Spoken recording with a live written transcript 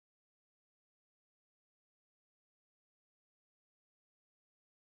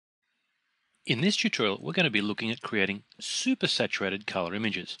In this tutorial, we're going to be looking at creating super saturated color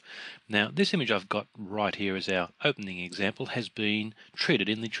images. Now, this image I've got right here as our opening example has been treated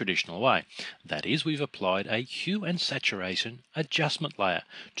in the traditional way. That is, we've applied a hue and saturation adjustment layer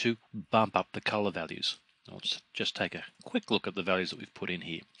to bump up the color values. Let's just take a quick look at the values that we've put in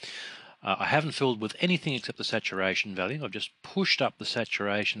here. I haven't filled with anything except the saturation value. I've just pushed up the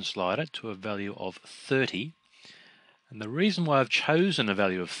saturation slider to a value of 30. And the reason why I've chosen a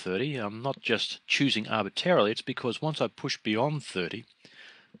value of 30, I'm not just choosing arbitrarily, it's because once I push beyond 30,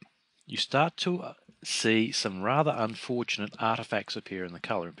 you start to see some rather unfortunate artifacts appear in the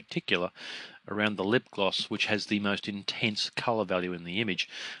color, in particular around the lip gloss, which has the most intense color value in the image.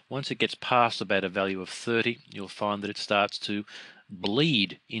 Once it gets past about a value of 30, you'll find that it starts to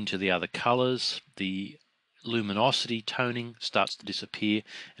bleed into the other colors, the luminosity toning starts to disappear,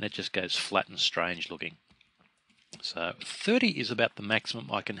 and it just goes flat and strange looking. So 30 is about the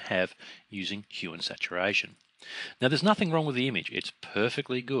maximum I can have using hue and saturation. Now there's nothing wrong with the image, it's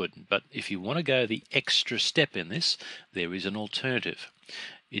perfectly good, but if you want to go the extra step in this, there is an alternative.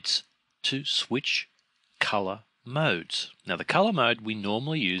 It's to switch color modes. Now the color mode we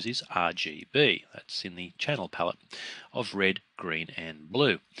normally use is RGB, that's in the channel palette of red, green and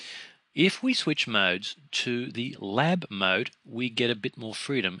blue. If we switch modes to the lab mode, we get a bit more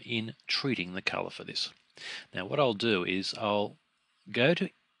freedom in treating the color for this. Now what I'll do is I'll go to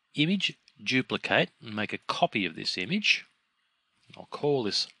Image Duplicate and make a copy of this image. I'll call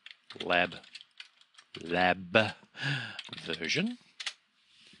this lab version,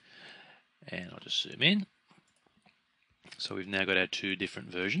 and I'll just zoom in. So we've now got our two different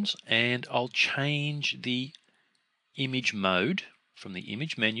versions, and I'll change the image mode from the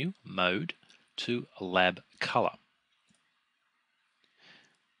image menu mode to lab color.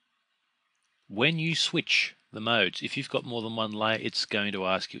 When you switch the modes, if you've got more than one layer, it's going to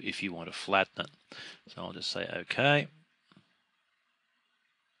ask you if you want to flatten it. So I'll just say OK.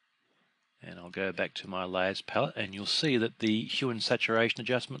 And I'll go back to my layers palette, and you'll see that the hue and saturation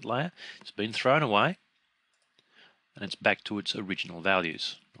adjustment layer has been thrown away and it's back to its original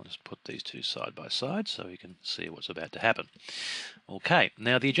values. I'll just put these two side by side so you can see what's about to happen. OK,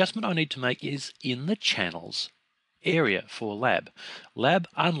 now the adjustment I need to make is in the channels area for lab. Lab,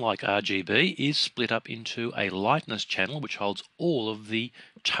 unlike RGB, is split up into a lightness channel which holds all of the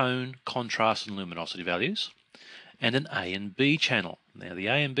tone, contrast and luminosity values, and an A and B channel. Now the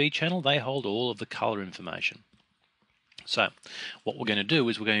A and B channel, they hold all of the color information. So what we're going to do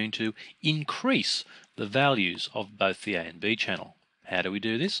is we're going to increase the values of both the A and B channel. How do we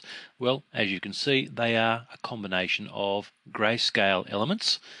do this? Well, as you can see, they are a combination of grayscale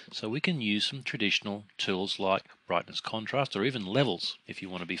elements, so we can use some traditional tools like brightness, contrast, or even levels if you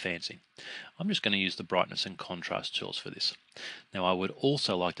want to be fancy. I'm just going to use the brightness and contrast tools for this. Now I would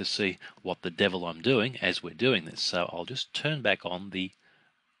also like to see what the devil I'm doing as we're doing this, so I'll just turn back on the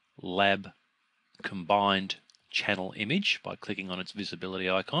lab combined channel image by clicking on its visibility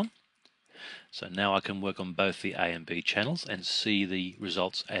icon. So now I can work on both the A and B channels and see the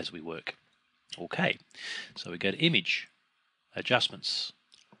results as we work. Okay, so we go to Image, Adjustments,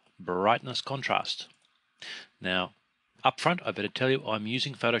 Brightness, Contrast. Now, up front, I better tell you I'm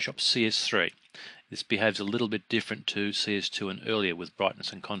using Photoshop CS3. This behaves a little bit different to CS2 and earlier with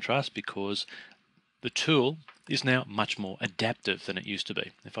brightness and contrast because the tool is now much more adaptive than it used to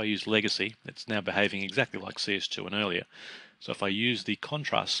be. If I use Legacy, it's now behaving exactly like CS2 and earlier. So if I use the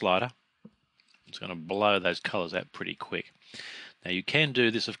contrast slider, it's going to blow those colors out pretty quick. Now you can do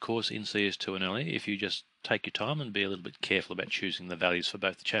this of course in CS2 and earlier if you just take your time and be a little bit careful about choosing the values for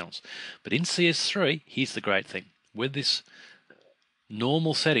both the channels. But in CS3, here's the great thing. With this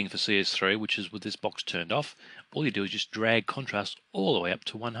normal setting for CS3, which is with this box turned off, all you do is just drag contrast all the way up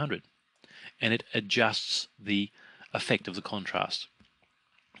to 100. And it adjusts the effect of the contrast.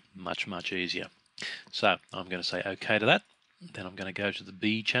 Much, much easier. So I'm going to say OK to that. Then I'm going to go to the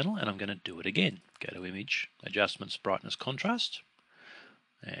B channel and I'm going to do it again. Go to Image, Adjustments, Brightness, Contrast,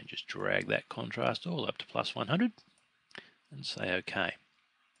 and just drag that contrast all up to plus 100 and say OK.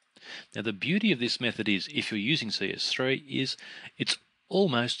 Now the beauty of this method is, if you're using CS3, is it's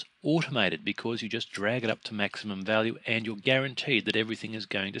almost automated because you just drag it up to maximum value and you're guaranteed that everything is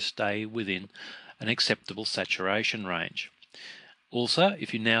going to stay within an acceptable saturation range. Also,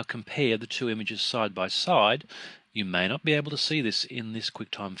 if you now compare the two images side by side, you may not be able to see this in this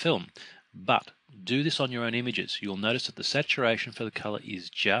QuickTime film, but do this on your own images. You'll notice that the saturation for the color is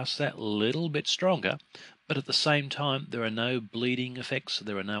just that little bit stronger, but at the same time there are no bleeding effects,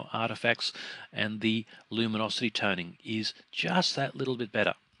 there are no artifacts, and the luminosity toning is just that little bit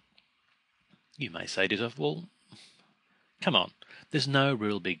better. You may say to yourself, well, Come on, there's no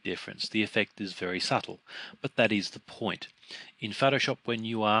real big difference. The effect is very subtle, but that is the point. In Photoshop, when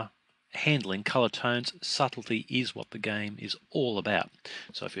you are handling color tones, subtlety is what the game is all about.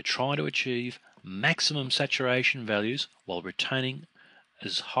 So if you're trying to achieve maximum saturation values while retaining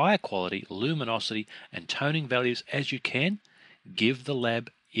as high quality luminosity and toning values as you can, give the lab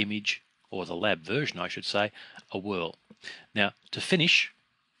image, or the lab version I should say, a whirl. Now to finish,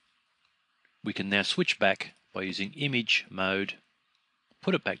 we can now switch back by using image mode,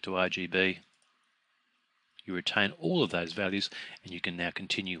 put it back to RGB. You retain all of those values and you can now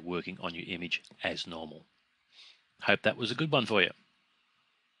continue working on your image as normal. Hope that was a good one for you.